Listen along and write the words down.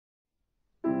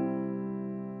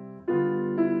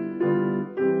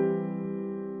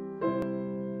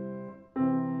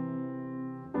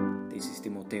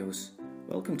Deus.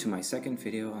 Welcome to my second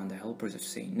video on the helpers of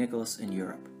Saint Nicholas in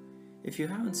Europe. If you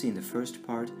haven't seen the first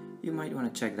part, you might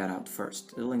want to check that out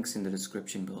first, the link's in the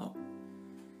description below.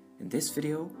 In this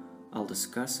video, I'll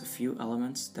discuss a few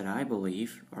elements that I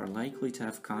believe are likely to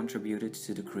have contributed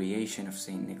to the creation of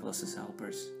Saint Nicholas's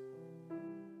helpers.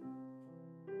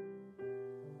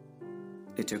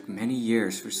 It took many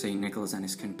years for Saint Nicholas and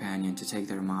his companion to take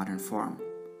their modern form.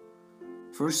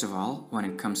 First of all, when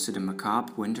it comes to the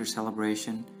macabre winter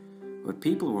celebration, what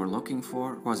people were looking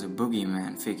for was a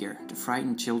boogeyman figure to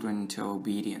frighten children into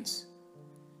obedience.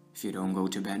 If you don't go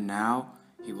to bed now,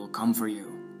 he will come for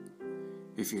you.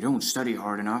 If you don't study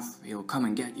hard enough, he'll come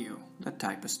and get you. That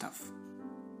type of stuff.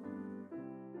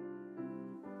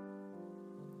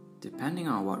 Depending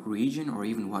on what region or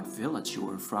even what village you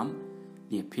were from,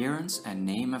 the appearance and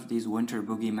name of these winter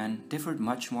boogeymen differed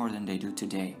much more than they do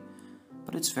today.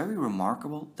 But it's very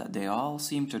remarkable that they all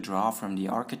seem to draw from the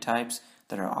archetypes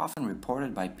that are often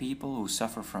reported by people who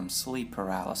suffer from sleep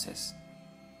paralysis.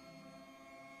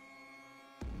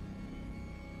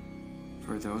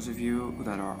 For those of you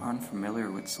that are unfamiliar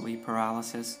with sleep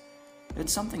paralysis,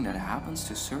 it's something that happens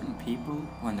to certain people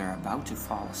when they're about to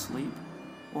fall asleep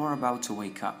or about to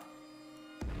wake up.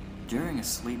 During a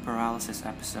sleep paralysis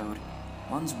episode,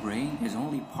 one's brain is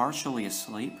only partially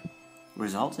asleep,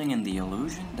 resulting in the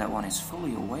illusion that one is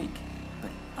fully awake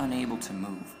but unable to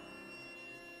move.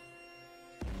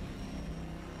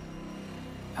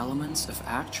 Elements of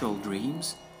actual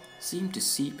dreams seem to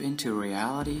seep into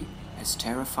reality as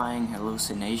terrifying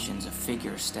hallucinations of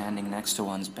figures standing next to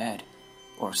one's bed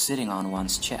or sitting on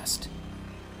one's chest.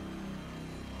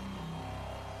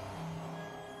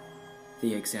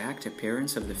 The exact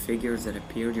appearance of the figures that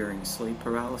appear during sleep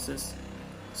paralysis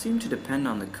seem to depend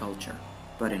on the culture,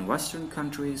 but in Western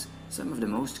countries, some of the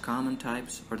most common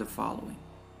types are the following.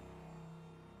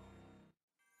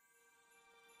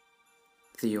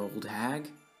 The old hag,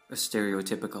 a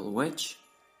stereotypical witch.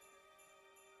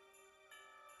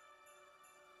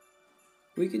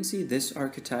 We can see this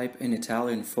archetype in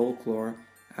Italian folklore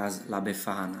as La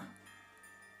Befana.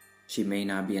 She may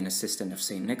not be an assistant of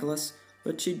Saint Nicholas,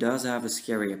 but she does have a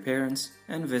scary appearance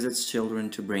and visits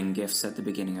children to bring gifts at the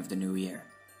beginning of the new year.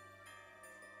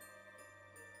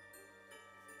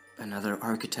 Another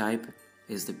archetype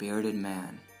is the bearded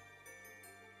man.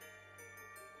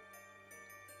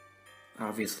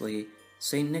 Obviously,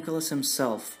 Saint Nicholas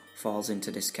himself falls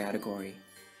into this category,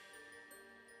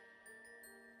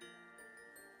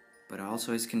 but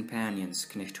also his companions,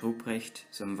 Knecht Ruprecht,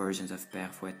 some versions of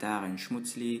Père Fouettard and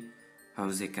Schmutzli,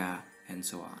 Scheicck, and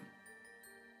so on.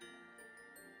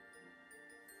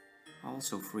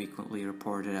 Also frequently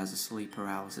reported as a sleep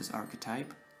paralysis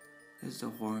archetype is the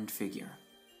horned figure.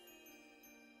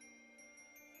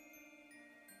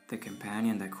 The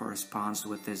companion that corresponds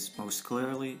with this most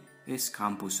clearly is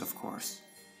Krampus, of course.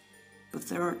 But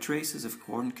there are traces of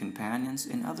horned companions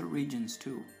in other regions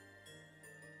too.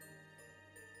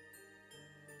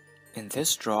 In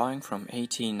this drawing from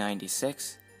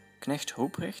 1896, Knecht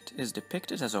Ruprecht is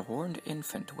depicted as a horned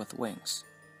infant with wings.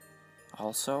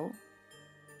 Also,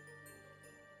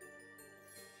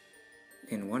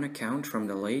 in one account from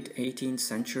the late 18th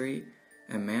century,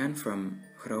 a man from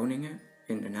Groningen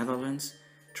in the Netherlands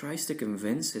tries to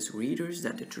convince his readers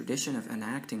that the tradition of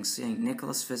enacting Saint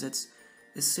Nicholas visits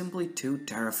is simply too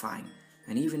terrifying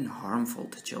and even harmful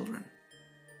to children.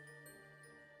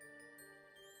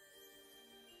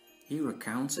 He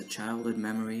recounts a childhood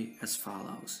memory as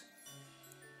follows.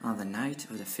 On the night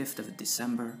of the 5th of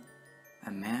December,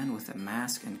 a man with a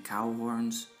mask and cow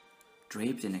horns,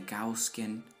 draped in a cow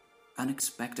skin,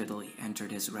 unexpectedly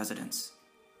entered his residence.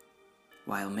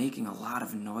 While making a lot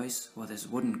of noise with his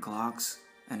wooden clogs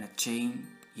and a chain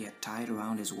he had tied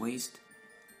around his waist,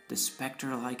 the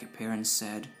spectre-like appearance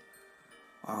said,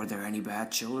 "Are there any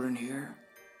bad children here?"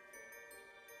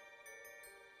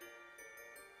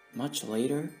 Much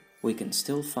later, we can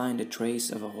still find a trace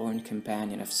of a horned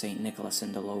companion of Saint Nicholas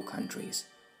in the Low Countries,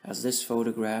 as this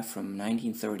photograph from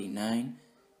 1939,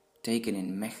 taken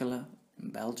in Mechelen, in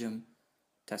Belgium,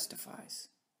 testifies.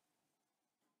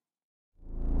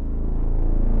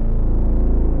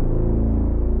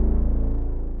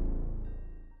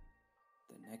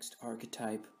 The next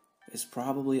archetype is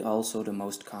probably also the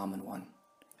most common one,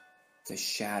 the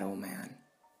shadow man,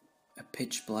 a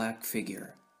pitch black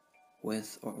figure,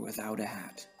 with or without a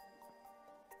hat.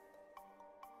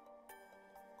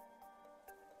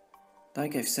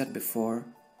 Like I've said before,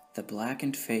 the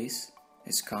blackened face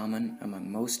is common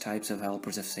among most types of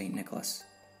helpers of Saint Nicholas.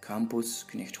 Krampus,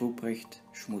 Knecht Ruprecht,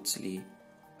 Schmutzli,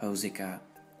 Scheicck,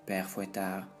 Père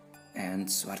Fouettard, and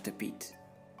Zwarte Piet.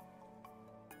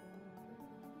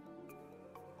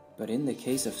 But in the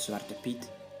case of Zwarte Piet,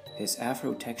 his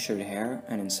afro-textured hair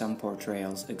and in some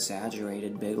portrayals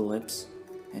exaggerated big lips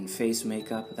and face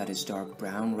makeup that is dark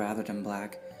brown rather than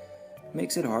black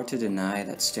makes it hard to deny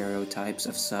that stereotypes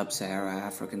of sub-Sahara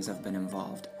Africans have been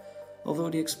involved,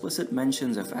 although the explicit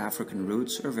mentions of African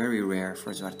roots are very rare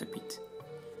for Zwarte Piet.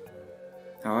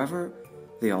 However,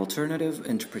 the alternative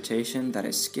interpretation that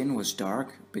his skin was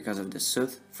dark because of the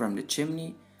soot from the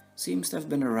chimney seems to have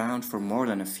been around for more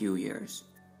than a few years.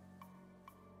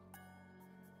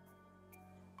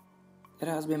 It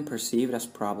has been perceived as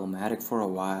problematic for a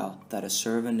while that a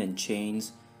servant in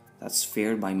chains that's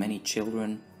feared by many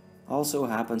children also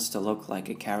happens to look like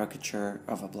a caricature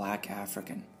of a black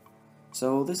African.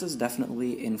 So this has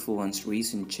definitely influenced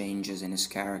recent changes in his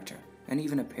character and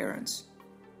even appearance.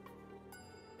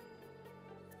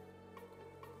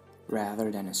 Rather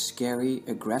than a scary,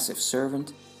 aggressive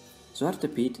servant,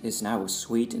 Zwarte Piet is now a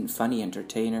sweet and funny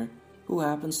entertainer who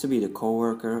happens to be the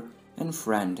co-worker and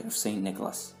friend of St.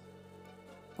 Nicholas.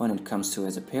 When it comes to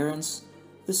his appearance,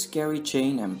 the scary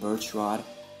chain and birch rod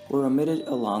were omitted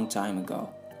a long time ago,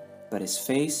 but his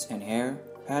face and hair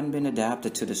hadn't been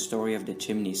adapted to the story of the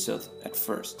chimney soot at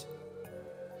first.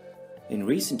 In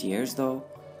recent years though,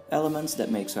 elements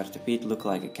that make Zwarte Piet look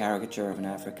like a caricature of an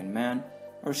African man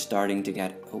are starting to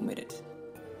get omitted.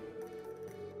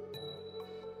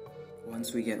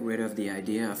 Once we get rid of the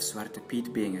idea of Zwarte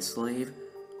Piet being a slave,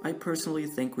 I personally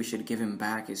think we should give him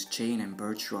back his chain and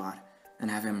birch rod and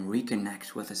have him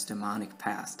reconnect with his demonic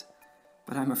past,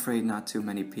 but I'm afraid not too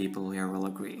many people here will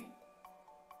agree.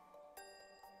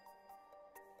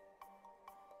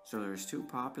 So there's two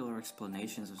popular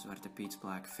explanations of Zwarte Piet's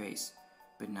black face,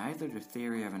 but neither the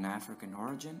theory of an African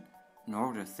origin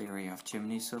nor the theory of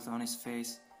chimney soot on his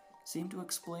face seem to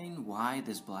explain why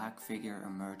this black figure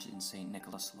emerged in St.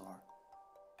 Nicholas lore.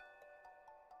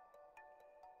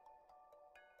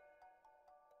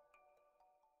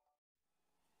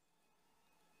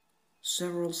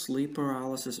 Several sleep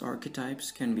paralysis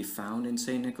archetypes can be found in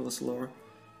St. Nicholas lore,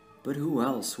 but who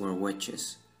else were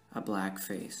witches, a black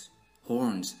face,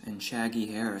 horns and shaggy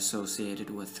hair associated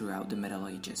with throughout the Middle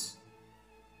Ages?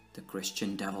 The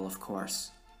Christian devil, of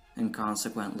course, and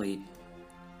consequently,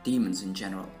 demons in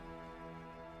general.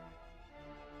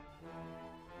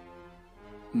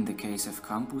 In the case of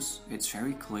Campus, it's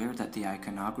very clear that the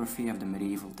iconography of the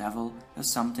medieval devil has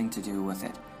something to do with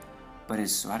it. But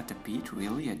is Zwarte Piet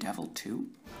really a devil too?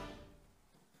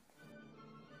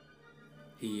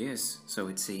 He is, so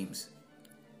it seems.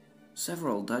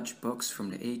 Several Dutch books from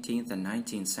the 18th and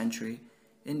 19th century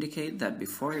indicate that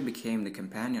before he became the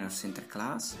companion of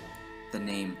Sinterklaas, the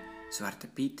name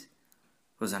Zwarte Piet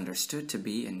was understood to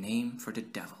be a name for the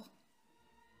devil.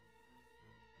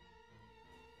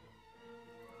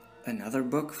 Another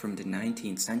book from the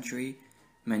 19th century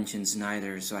mentions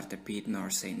neither Zwarte Piet nor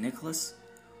St. Nicholas,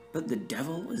 but the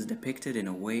devil is depicted in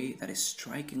a way that is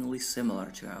strikingly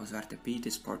similar to how Zwarte Piet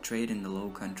is portrayed in the Low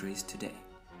Countries today.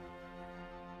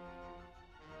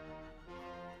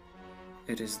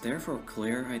 It is therefore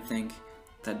clear, I think,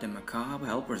 that the macabre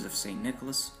helpers of St.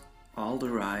 Nicholas all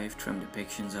derived from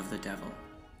depictions of the devil.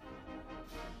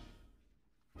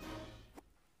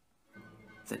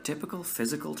 The typical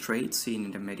physical traits seen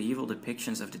in the medieval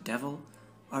depictions of the devil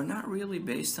are not really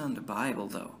based on the Bible,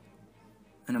 though.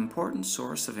 An important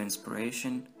source of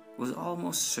inspiration was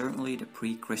almost certainly the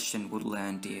pre-Christian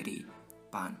woodland deity,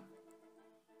 Pan.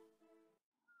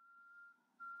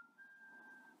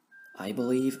 I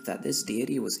believe that this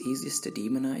deity was easiest to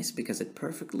demonize because it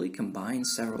perfectly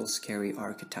combines several scary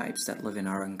archetypes that live in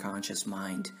our unconscious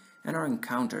mind and are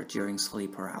encountered during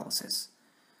sleep paralysis.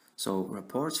 So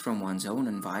reports from one's own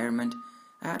environment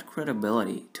add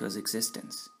credibility to his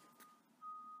existence.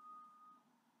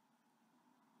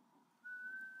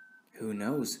 Who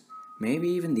knows, maybe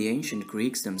even the ancient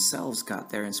Greeks themselves got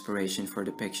their inspiration for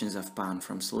depictions of Pan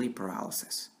from sleep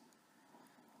paralysis.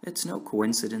 It's no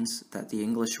coincidence that the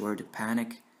English word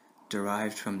panic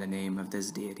derived from the name of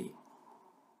this deity.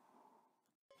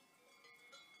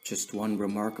 Just one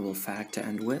remarkable fact to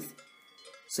end with: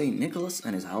 St. Nicholas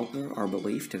and his helper are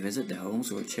believed to visit the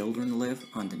homes where children live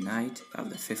on the night of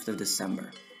the 5th of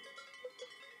December.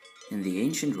 In the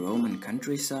ancient Roman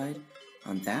countryside,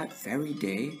 on that very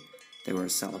day, there were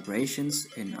celebrations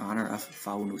in honor of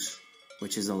Faunus,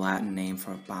 which is the Latin name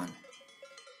for Pan.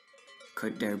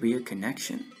 Could there be a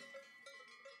connection?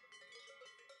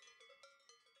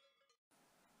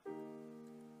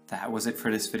 That was it for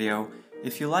this video.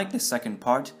 If you liked the second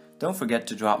part, don't forget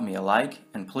to drop me a like,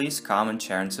 and please comment,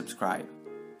 share and subscribe.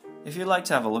 If you'd like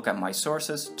to have a look at my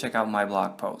sources, check out my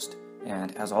blog post.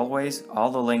 And as always,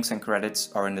 all the links and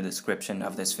credits are in the description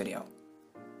of this video.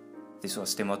 This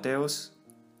was Timotheus.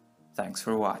 Thanks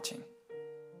for watching.